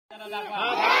काड्याचा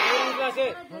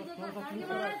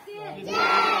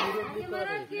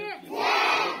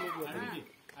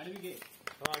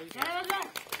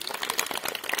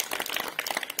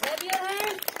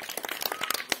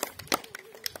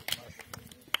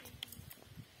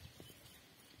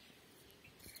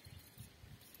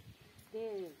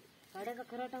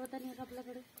खराटा होता नाही का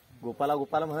आपल्याकडे? गोपाला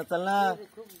गोपाला म्हणत चाल ना.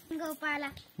 गोपाला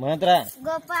म्हणत राहा.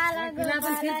 गोपाला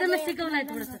आपण कीर्तनच शिकवलंय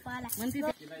थोडस म्हणते.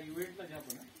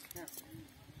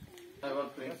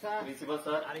 Principal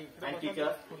sir and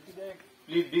teachers,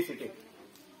 please be seated.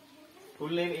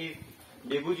 Full name is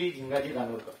Debuji Jhingaji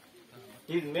Danurkar.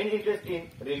 His main interest in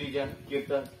religion,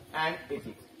 kirtan and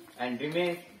ethics and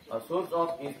remains a source of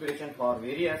inspiration for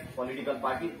various political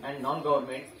parties and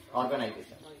non-government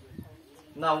organizations.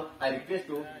 Now I request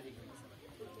to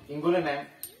Ingule ma'am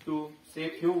to say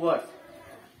few words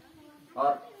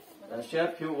or share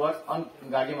few words on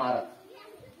Gargi Maharaj.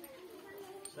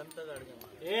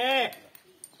 Hey,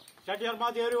 shut your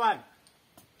mouth, everyone.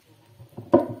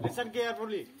 Listen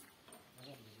carefully.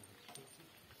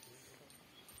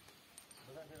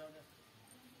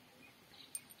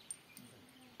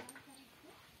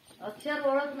 अक्षर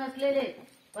ओळख नसलेले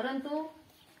परंतु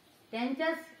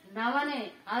त्यांच्याच नावाने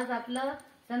आज आपलं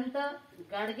संत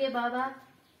गाडगे बाबा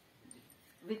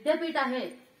विद्यापीठ आहे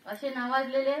असे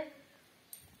नावाजलेले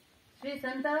श्री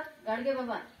संत गाडगे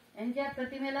बाबा यांच्या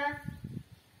प्रतिमेला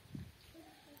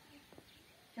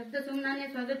शब्दसुमनाने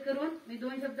स्वागत करून मी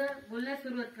 2 शब्द बोलण्यास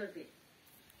सुरुवात करते.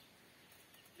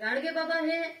 गाडगे बाबा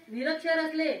हे निरक्षर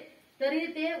असले तरी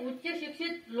ते उच्च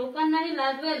शिक्षित लोकांनाही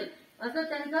लाजवेल असं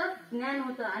त्यांचं ज्ञान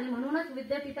होतं आणि म्हणूनच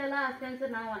विद्यापीठाला आज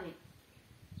त्यांचं नाव आहे.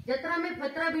 जत्रा में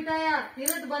फतरा बिटाया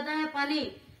फिरत बजाया पाणी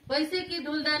पैसे की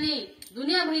दुलदानी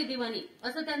दुनिया भई दिवानी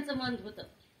असं त्यांचं मन होतं.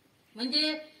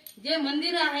 म्हणजे जे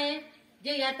मंदिर आहे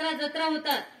जे यात्रा जत्रा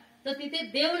होतात तर तिथे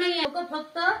देव नाही, लोक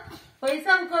फक्त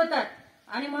पैसा उकळतात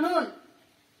आणि म्हणून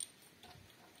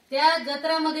त्या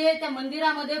जत्रामध्ये त्या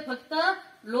मंदिरामध्ये फक्त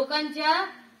लोकांच्या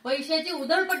पैशाची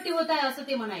उधळपट्टी होत आहे असं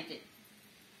ते म्हणायचे.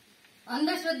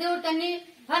 अंधश्रद्धेवर त्यांनी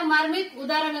फार मार्मिक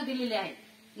उदाहरणं दिलेली आहेत.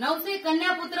 नवसे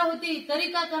कन्यापुत्र होती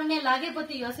तरी का करणे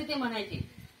लागेपती असे ते म्हणायचे.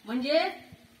 म्हणजे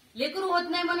लेकरू होत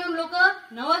नाही म्हणून लोक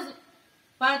नवस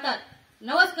पाळतात,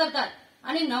 नवस करतात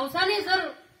आणि नवसाने जर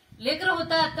लेकरं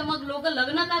होतात तर मग लोक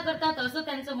लग्न का करतात असं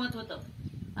त्यांचं मत होतं.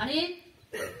 आणि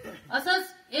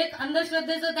असंच एक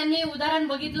अंधश्रद्धेचं त्यांनी उदाहरण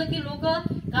बघितलं की लोक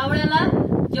कावळ्याला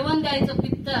जेवण द्यायचं,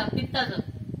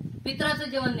 पित्राचं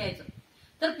जेवण द्यायचं.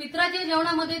 तर पित्राच्या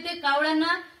जेवणामध्ये ते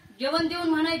कावळ्यांना जेवण देऊन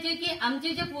म्हणायचे की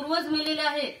आमचे जे पूर्वज मेलेले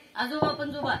आहेत आजोबा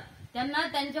पणजोबा त्यांना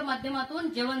त्यांच्या माध्यमातून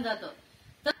जेवण जातं.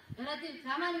 तर घरातील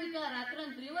सामान विका,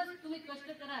 रात्रंदिवस तुम्ही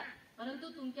कष्ट करा परंतु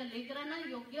तुमच्या लेकरांना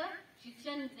योग्य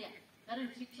शिक्षण द्या. कारण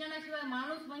शिक्षणाशिवाय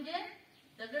माणूस म्हणजे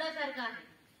दगडासारखा आहे.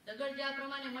 दगड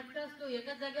ज्याप्रमाणे मट्ट असतो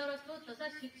एकाच जागेवर असतो तसा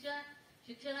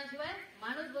शिक्षणाशिवाय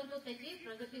माणूस बनतो, त्याची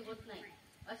प्रगती होत नाही.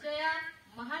 अशा या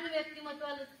महान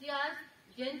व्यक्तिमत्वाची आज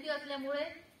जयंती असल्यामुळे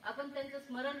आपण त्यांचं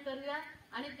स्मरण करूया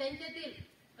आणि त्यांच्यातील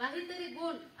काहीतरी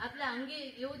गुण आपल्या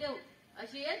अंगी येऊ देऊ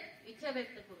अशी एक इच्छा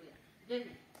व्यक्त करूया. जय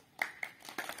Hind.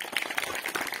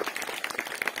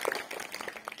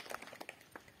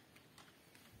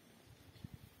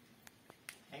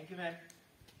 Thank you, ma'am.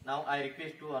 Now I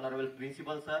request to Honorable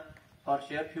Principal sir for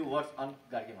share few words on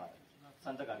Gargi Maharaj,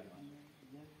 Sant Gargi Maharaj.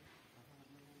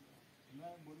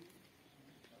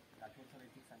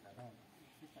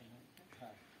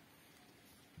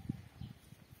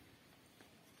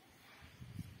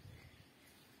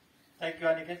 Thank you,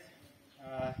 Aniket.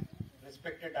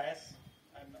 Respected dais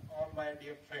and all my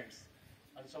dear friends,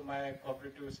 also my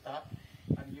cooperative staff,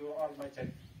 and you all my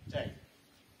child.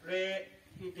 Today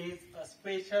it is a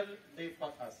special day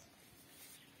for us.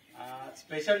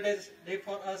 Special day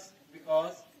for us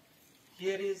because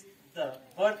here is the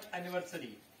birth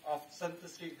anniversary of Sant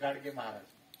Sri Gadge Maharaj.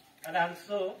 And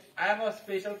also I am a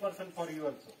special person for you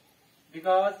also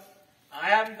because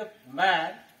I am the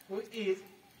man who is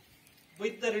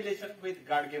with the relation with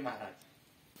Gadge Maharaj.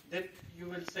 Then you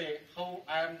will say how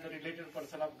I am the related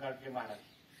person of Gadge Maharaj.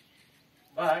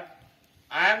 But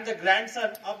I am the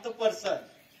grandson of the person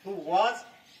who was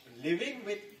living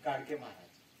with Gadge Maharaj.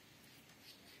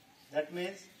 That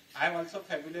means I am also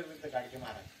familiar with the Gadge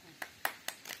Maharaj.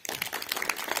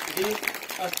 It is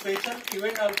a special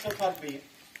event also for me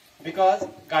because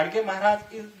Gadge Maharaj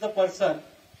is the person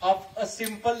of a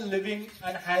simple living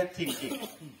and high thinking.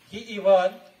 He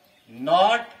even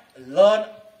not learn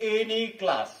any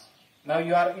class. Now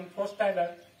you are in 4th standard,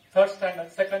 3rd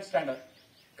standard, 2nd standard.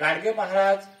 Gadge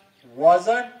Maharaj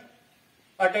wasn't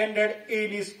attended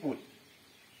any school.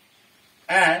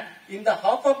 And in the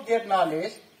half of their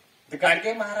knowledge, the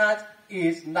Gadge Maharaj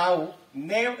is now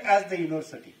named as the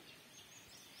university.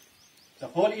 The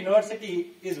whole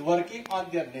university is working on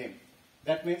their name.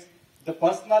 That means the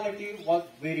personality was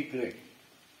very great.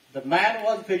 The man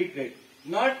was very great.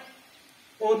 Not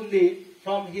only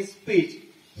from his speech,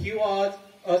 he was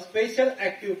a special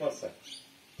active person.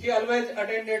 He always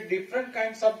attended different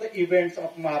kinds of the events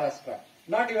of Maharashtra.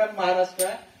 Not even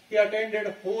Maharashtra, he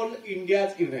attended whole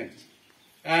India's events.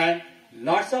 And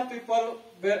lots of people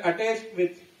were attached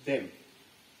with them.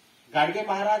 Gadge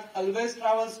Maharaj always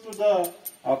travels to the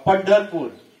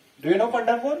Pandharpur. Do you know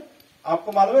Pandharpur?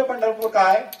 आपको मालूम है पंढरपुर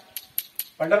कहाँ है?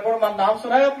 पंढरपुर का नाम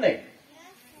सुना है आपने?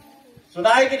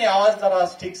 सुना है कि नहीं? आवाज जरा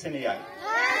ठीक से नहीं आई.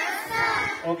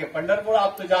 ओके, पंढरपुर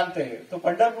आप तो जानते हैं. तो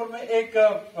पंढरपुर में एक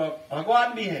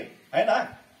भगवान भी है ना?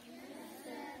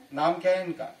 नाम क्या है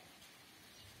इनका?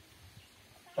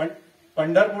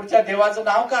 पंढरपूरच्या देवाचं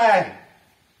नाव काय आहे?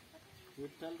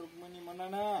 विठ्ठल रुक्मिणी म्हणा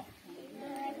ना.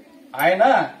 आहे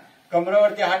ना?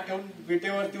 कमरेवरती हात ठेवून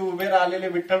विटेवरती उभे राहिलेले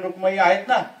विठ्ठल रुक्मिणी आहेत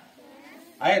ना?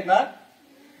 आहेत ना?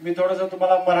 मी थोडंसं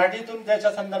तुम्हाला मराठीतून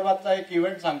त्याच्या संदर्भातचा एक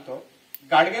इव्हेंट सांगतो.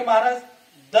 गाडगे महाराज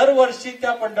दरवर्षी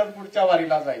त्या पंढरपूरच्या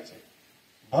वारीला जायचे.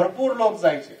 भरपूर लोक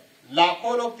जायचे.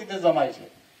 लाखो लोक तिथे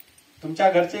जमायचे. तुमच्या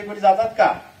घरचे कोणी जातात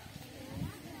का?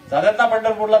 जातात ना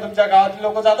पंढरपूरला? तुमच्या गावातले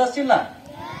लोक जात असतील ना?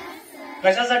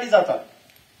 कशासाठी जातात?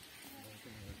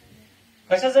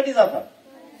 कशासाठी जातात?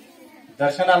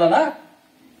 दर्शनाला ना?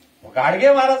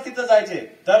 गाडगे महाराज तिथं जायचे.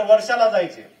 दर वर्षाला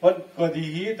जायचे. पण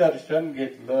कधीही दर्शन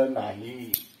घेतलं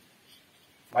नाही.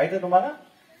 माहिती आहे तुम्हाला?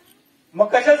 मग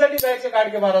कशासाठी जायचे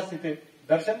गाडगे महाराज तिथे?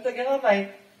 दर्शन तर घेणार नाही.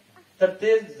 तर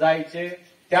ते जायचे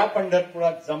त्या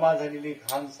पंढरपुरात जमा झालेली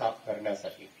घाण साफ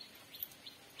करण्यासाठी.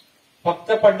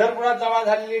 फक्त पंढरपुरात जमा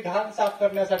झालेली घाण साफ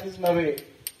करण्यासाठीच नव्हे,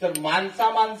 तर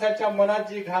माणसाच्या मनात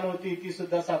जी घाण होती ती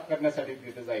सुद्धा साफ करण्यासाठी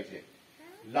तिथे जायचे.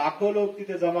 लाखो लोक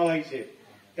तिथे जमा व्हायचे.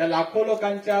 त्या लाखो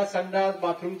लोकांच्या संडास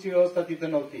बाथरूमची व्यवस्था तिथे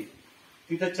नव्हती.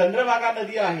 तिथे चंद्रभागा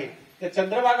नदी आहे. त्या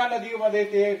चंद्रभागा नदीमध्ये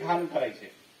ते घाण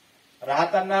करायचे.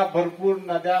 राहताना भरपूर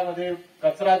नद्यामध्ये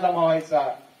कचरा जमा व्हायचा,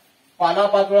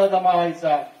 पालापाचोळा जमा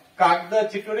व्हायचा, कागद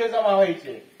चिटुरे जमा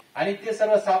व्हायचे आणि ते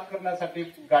सर्व साफ करण्यासाठी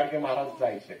गाडगे महाराज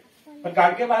जायचे. पण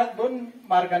गाडगे महाराज दोन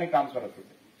मार्गाने काम करत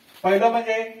होते. पहिलं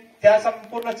म्हणजे त्या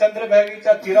संपूर्ण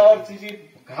चंद्रभागेच्या तीरावरची जी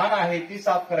घाण आहे ती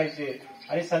साफ करायची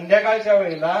आणि संध्याकाळच्या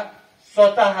वेळेला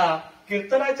स्वतः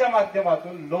कीर्तनाच्या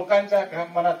माध्यमातून लोकांच्या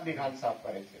मनातली घाण साफ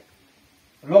करायचे.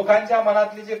 लोकांच्या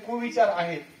मनातले जे कुविचार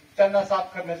आहेत त्यांना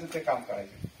साफ करण्याचं ते काम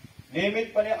करायचे.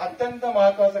 नियमितपणे अत्यंत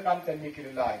महत्वाचं काम त्यांनी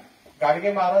केलेलं आहे.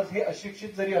 गाडगे महाराज हे अशिक्षित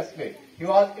जरी असले, he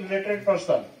was illiterate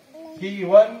person, he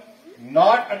even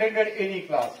not attended any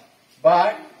class,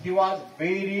 but he was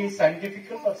very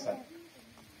scientific person.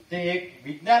 ते एक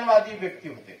विज्ञानवादी व्यक्ती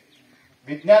होते.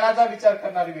 विज्ञानाचा विचार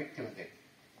करणारी व्यक्ती होते.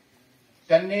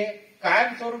 त्यांनी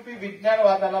कायमस्वरूपी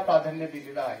विज्ञानवादाला प्राधान्य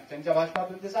दिलेलं आहे. त्यांच्या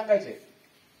भाषणातून ते सांगायचे.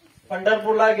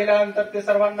 पंढरपूरला गेल्यानंतर ते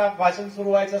सर्वांना भाषण सुरू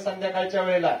व्हायचं संध्याकाळच्या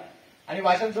वेळेला आणि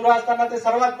भाषण सुरू असताना ते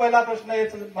सर्वात पहिला प्रश्न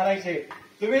येत म्हणायचे,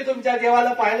 तुम्ही तुमच्या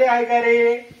देवाला पाहिले आहे का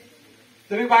रे?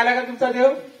 तुम्ही पाहिला का तुमचा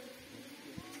देव?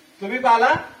 तुम्ही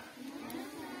पाहिला?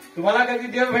 तुम्हाला कधी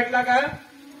देव भेटला का?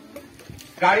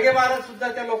 गाडगे महाराज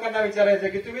सुद्धा त्या लोकांना विचारायचे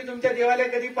की तुम्ही तुमच्या देवाला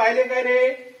कधी पाहिले काय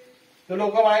रे? तर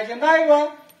लोक म्हणायचे नाही बा,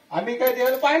 आम्ही काही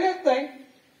देवाला पाहिलेच नाही.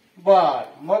 बर,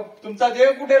 मग तुमचा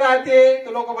देव कुठे राहते?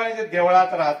 तर लोक म्हणायचे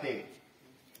देवळात राहते.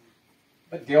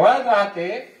 देवळात राहते.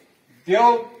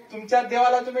 देव तुमच्या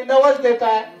देवाला तुम्ही नवस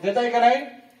देताय का नाही?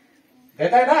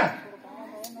 देताय ना?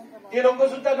 ते लोक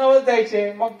सुद्धा नवस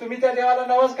द्यायचे. मग तुम्ही त्या देवाला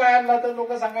नवस काय आणला? तर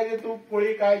लोक सांगायचे तू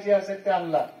पोळी काय जे असेल ते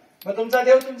आणला. मग तुमचा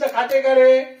देव तुमचं खाते का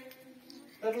रे?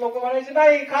 तर लोक म्हणायचे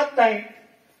नाही, खात नाही.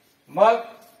 मग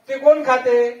ते कोण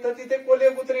खाते? तर तिथे कोले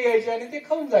कुत्री यायचे आणि ते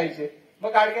खाऊन जायचे.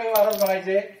 मग गाडगे महाराज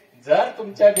म्हणायचे जर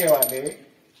तुमच्या देवाने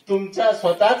तुमच्या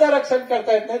स्वतःचं रक्षण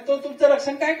करता येत नाही तो तुमचं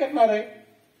रक्षण काय करणार आहे?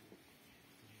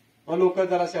 मग लोक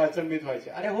जरासे अचंबित व्हायचे.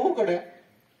 अरे हो कडे,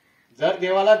 जर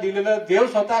देवाला दिलेलं देव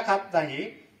स्वतः खात नाही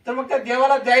तर मग त्या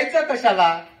देवाला द्यायचं कशाला?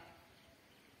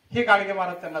 हे गाडगे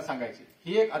महाराज त्यांना सांगायचे.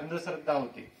 ही एक अंधश्रद्धा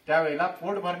होती. त्यावेळेला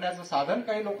पोट भरण्याचं साधन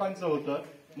काही लोकांचं होतं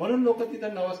म्हणून लोक तिथे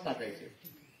नवस टाकायचे,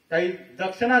 काही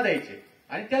दक्षिणा द्यायचे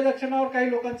आणि त्या दक्षिणावर काही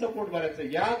लोकांचं पोट भरायचं.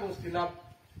 या गोष्टीला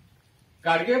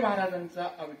गाडगे महाराजांचा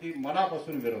अगदी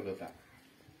मनापासून विरोध होता.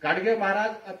 गाडगे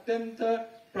महाराज अत्यंत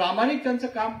प्रामाणिक त्यांचं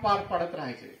काम पार पाडत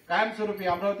राहायचे. कायमस्वरूपी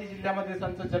अमरावती जिल्ह्यामध्ये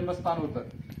त्यांचं जन्मस्थान होतं.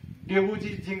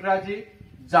 डेबूजी झिंगराजी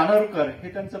जानोरकर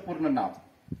हे त्यांचं पूर्ण नाव.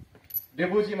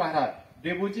 डेबूजी महाराज,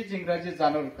 डेबूजी झिंगराजी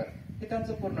जानोरकर हे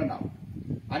त्यांचं पूर्ण नाव.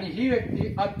 आणि ही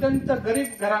व्यक्ती अत्यंत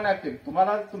गरीब घराण्यातील,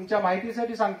 तुम्हाला तुमच्या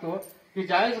माहितीसाठी सांगतो की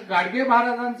ज्यावेळेस गाडगे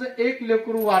महाराजांचं एक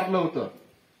लेकरू वारलं होतं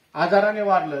आजाराने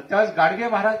वारलं त्यावेळेस गाडगे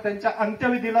महाराज त्यांच्या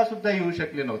अंत्यविधीला सुद्धा येऊ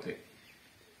शकले नव्हते.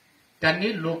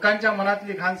 त्यांनी लोकांच्या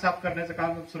मनातली घाण साफ करण्याचं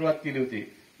काम सुरुवात केली होती.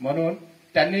 म्हणून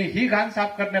त्यांनी ही घाण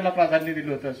साफ करण्याला प्राधान्य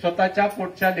दिलं होतं. स्वतःच्या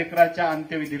पोटच्या लेकराच्या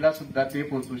अंत्यविधीला सुद्धा ते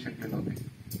पोहोचू शकले नव्हते.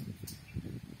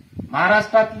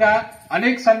 महाराष्ट्रातल्या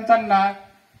अनेक संतांना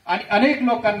आणि अनेक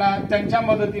लोकांना त्यांच्या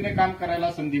मदतीने काम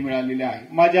करायला संधी मिळालेली आहे.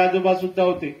 माझे आजोबा सुद्धा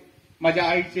होते, माझ्या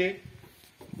आईचे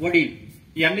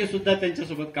वडील यांनी सुद्धा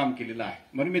त्यांच्यासोबत काम केलेलं आहे.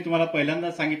 म्हणून मी तुम्हाला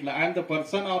पहिल्यांदा सांगितलं, I am the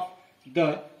person of the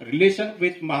relation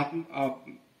with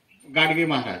Gadge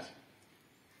Maharaj.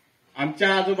 आमच्या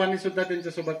आजोबांनी सुद्धा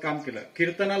त्यांच्यासोबत काम केलं.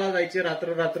 कीर्तनाला जायचे,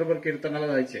 रात्रभर कीर्तनाला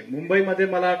जायचे. मुंबईमध्ये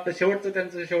मला वाटतं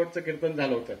शेवटचं कीर्तन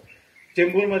झालं होतं.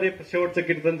 चेंबूरमध्ये शेवटचं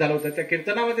कीर्तन झालं होतं. त्या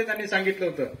कीर्तनामध्ये त्यांनी सांगितलं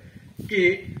होतं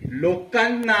की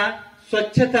लोकांना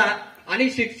स्वच्छता आणि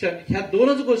शिक्षण ह्या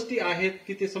दोनच गोष्टी आहेत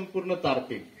की ते संपूर्ण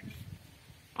तारतील.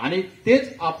 आणि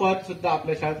तेच आपण सुद्धा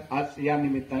आपल्या शाळेत आज या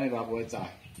निमित्ताने राबवायचा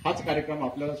आहे. हाच कार्यक्रम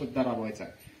आपल्याला सुद्धा राबवायचा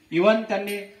आहे. इव्हन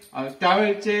त्यांनी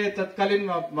त्यावेळेचे तत्कालीन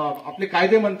आपले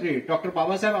कायदे मंत्री डॉक्टर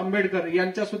बाबासाहेब आंबेडकर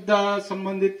यांच्या सुद्धा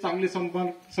संबंधित चांगले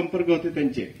संपर्क होते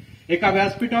त्यांचे. एका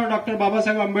व्यासपीठावर डॉक्टर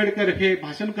बाबासाहेब आंबेडकर हे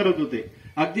भाषण करत होते.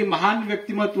 अगदी महान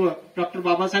व्यक्तिमत्व डॉक्टर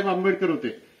बाबासाहेब आंबेडकर होते.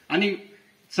 आणि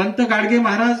संत गाडगे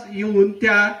महाराज येऊन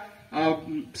त्या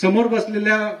समोर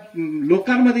बसलेल्या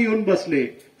लोकांमध्ये येऊन बसले.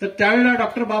 तर त्यावेळेला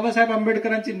डॉक्टर बाबासाहेब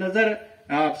आंबेडकरांची नजर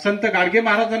संत गाडगे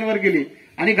महाराजांवर गेली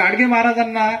आणि गाडगे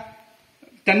महाराजांना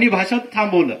त्यांनी भाषण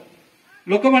थांबवलं.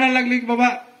 लोक म्हणायला लागले की बाबा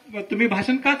तुम्ही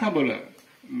भाषण का थांबवलं.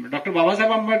 डॉक्टर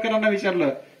बाबासाहेब आंबेडकरांना विचारलं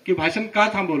की भाषण का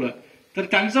थांबवलं. तर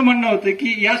त्यांचं म्हणणं होतं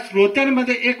की या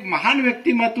श्रोत्यांमध्ये एक महान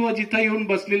व्यक्तिमत्व जिथं येऊन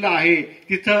बसलेलं आहे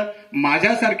तिथं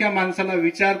माझ्यासारख्या माणसाला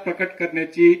विचार प्रकट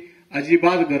करण्याची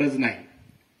अजिबात गरज नाही.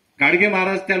 गाडगे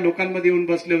महाराज त्या लोकांमध्ये येऊन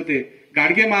बसले होते.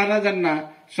 गाडगे महाराजांना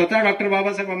स्वतः डॉक्टर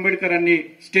बाबासाहेब आंबेडकरांनी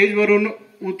स्टेजवरून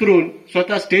उतरून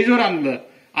स्वतः स्टेजवर आणलं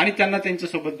आणि त्यांना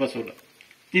त्यांच्यासोबत बसवलं.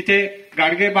 तिथे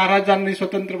गाडगे महाराजांनी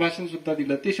स्वतंत्र भाषण सुद्धा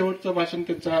दिलं. ते शेवटचं भाषण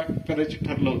त्यांचं करायचं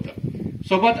ठरलं होतं.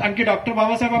 सोबत आणखी डॉक्टर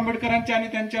बाबासाहेब आंबेडकरांचे आणि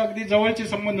त्यांचे अगदी जवळचे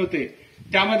संबंध होते.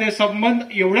 त्यामध्ये संबंध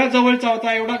एवढ्या जवळचा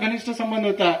होता, एवढा घनिष्ठ संबंध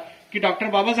होता की डॉक्टर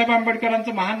बाबासाहेब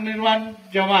आंबेडकरांचं महानिर्वाण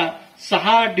जेव्हा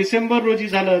 6 डिसेंबर रोजी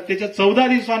झालं त्याच्या 14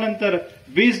 दिवसानंतर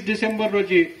 20 डिसेंबर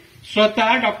रोजी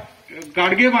स्वतः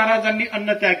गाडगे महाराजांनी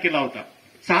अन्नत्याग केला होता.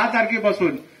 6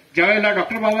 तारखेपासून ज्यावेळेला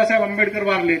डॉक्टर बाबासाहेब आंबेडकर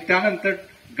वारले त्यानंतर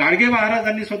गाडगे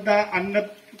महाराजांनी सुद्धा अन्न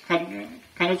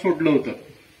खाणं सोडलं होतं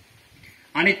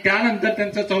आणि त्यानंतर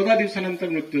त्यांचा 14 दिवसानंतर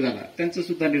मृत्यू झाला. त्यांचं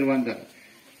सुद्धा निर्वाण झालं.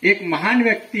 एक महान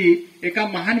व्यक्ती एका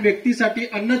महान व्यक्तीसाठी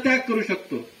अन्नत्याग करू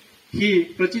शकतो ही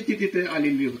प्रचिती तिथे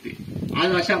आलेली होती.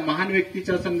 आज अशा महान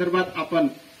व्यक्तीच्या संदर्भात आपण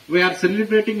we R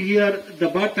celebrating here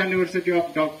the birth anniversary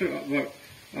of doctor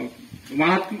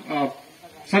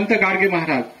Sant Gadge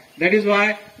Maharaj. That is why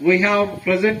we have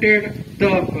presented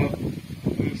the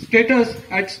status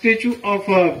at statue of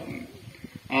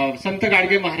Sant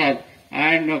Gadge Maharaj,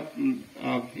 and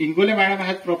Ingole madam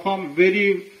has performed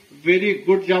very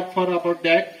good job for about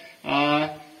that.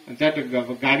 That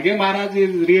Gadge Maharaj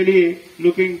is really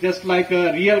looking just like a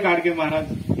real Gadge Maharaj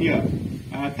here.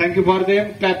 Thank you for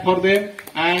them, clap for them.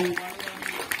 And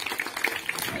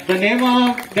the name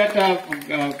of that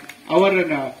our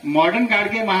modern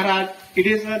Gadge Maharaj, it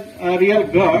is a real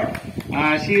girl.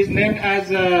 She is named as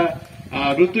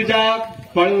Rutuja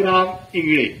Paluram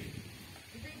Ingle.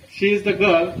 She is the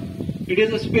girl. It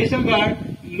is a special girl.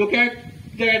 Look at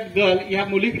that girl. या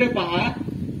मुलीकडे पहा.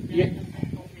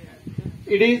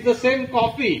 It is the same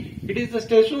copy. It is the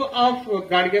statue of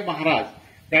Gadge Maharaj.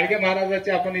 Gadge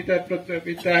महाराजाचे आपण इथं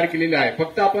तयार केलेले आहे.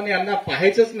 फक्त आपण यांना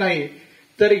पाहायचंच नाही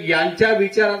तर यांच्या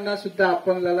विचारांना सुद्धा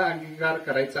आपल्याला अंगीकार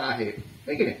करायचा आहे.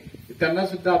 ठीक आहे. त्यांना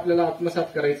सुद्धा आपल्याला आत्मसात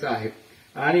करायचं आहे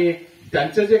आणि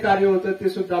त्यांचं जे कार्य होतं ते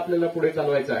सुद्धा आपल्याला पुढे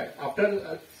चालवायचं आहे.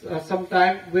 After some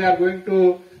time we R going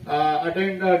to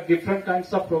attend different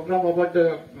kinds of programme about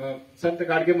Sant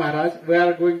Gadge Maharaj. We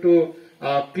R going to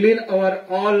clean our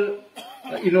all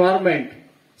environment,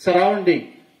 surrounding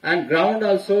and ground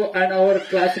also and our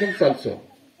classrooms also.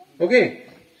 Okay.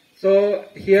 So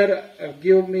here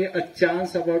give me a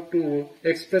chance about to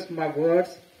express my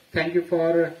words. Thank you for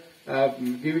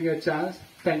giving a chance.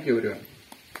 Thank you everyone.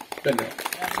 धन्यवाद.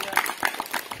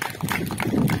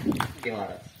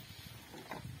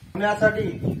 होण्यासाठी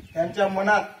त्यांच्या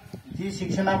मनात जी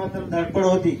शिक्षणाबद्दल धडपड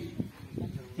होती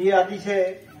ती अतिशय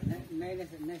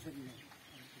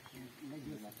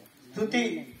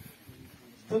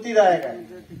स्तुतीदायक आहे.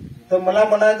 तर मला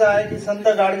म्हणायचं आहे की संत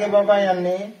गाडगे बाबा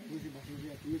यांनी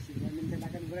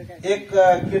एक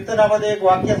कीर्तनामध्ये एक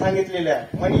वाक्य सांगितलेले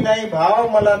आहे. म्हणी नाही भाव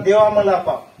मला देवा मला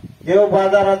पाव, देव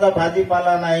बाजाराचा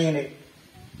भाजीपाला नाही रे.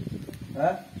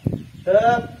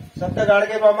 तर संत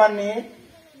गाडगे बाबांनी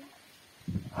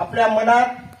आपल्या मनात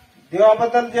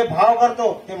देवाबद्दल जे भाव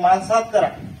करतो ते माणसात करा.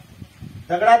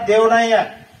 दगडात देव नाही आहे.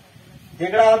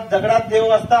 दगडात देव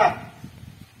असता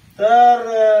तर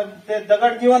ते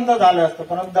दगड जिवंत झालं असतं,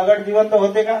 परंतु दगड जिवंत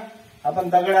होते का? आपण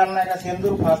दगडांना नाही का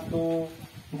शेंदूर फासतो,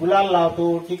 गुलाल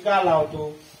लावतो, टिका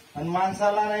लावतो, आणि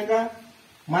माणसाला नाही का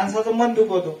माणसाचं मन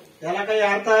दुखवतो. त्याला काही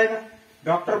अर्थ आहे का?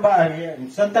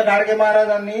 संत गाडगे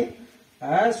महाराजांनी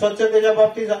स्वच्छतेच्या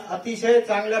बाबतीत अतिशय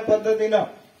चांगल्या पद्धतीनं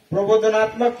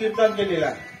प्रबोधनात्मक कीर्तन केलेलं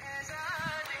आहे.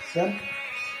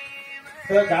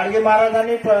 संत गाडगे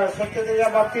महाराजांनी स्वच्छतेच्या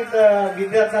बाबतीत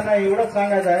विद्यार्थ्यांना एवढंच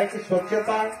सांगायचं आहे की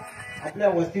स्वच्छता आपल्या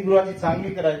वसतिगृहाची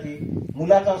चांगली करायची.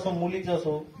 मुलाचं असो मुलीचं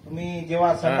असो, तुम्ही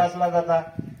जेव्हा संडासला जाता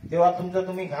तेव्हा तुमचं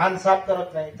तुम्ही घाण साफ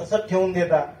करत नाही, तसंच ठेवून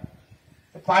देता.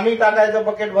 पाणी टाकायचं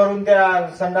बकेट भरून त्या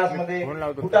संडासमध्ये,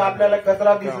 कुठं आपल्याला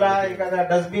कचरा दिसला एखाद्या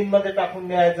डस्टबिन मध्ये टाकून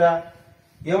द्यायचा.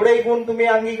 एवढेही गुण तुम्ही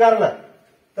अंगीकारला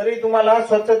तरी तुम्हाला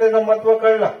स्वच्छतेचं महत्व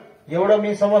कळलं एवढं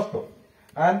मी समजतो.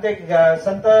 आणि ते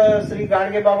संत श्री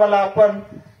गाडगे बाबाला आपण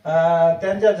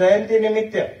त्यांच्या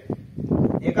जयंतीनिमित्त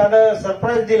एखादं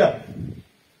सरप्राईज दिलं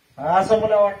असं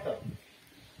मला वाटतं.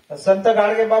 संत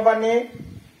गाडगे बाबांनी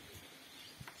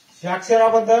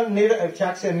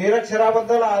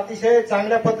निरक्षराबद्दल अतिशय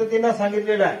चांगल्या पद्धतीनं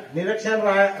सांगितलेलं आहे.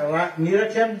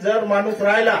 निरक्षर जर माणूस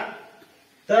राहिला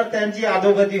तर त्यांची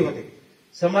अधोगती होते,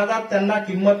 समाजात त्यांना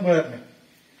किंमत मिळत नाही.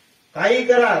 काही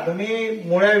करा तुम्ही,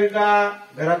 मुळ्या विका,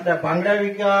 घरातल्या बांगड्या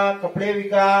विका, कपडे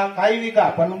विका, काही विका,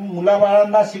 पण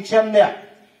मुलाबाळांना शिक्षण द्या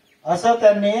असं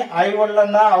त्यांनी आई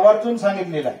वडिलांना आवर्जून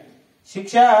सांगितलेलं आहे.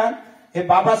 शिक्षण हे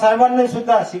बाबासाहेबांनी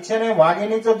सुद्धा, शिक्षण हे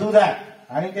वाघिणीचं दूध आहे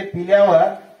आणि ते पिल्यावर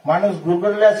माणूस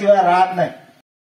गुरगुरल्याशिवाय राहत नाही.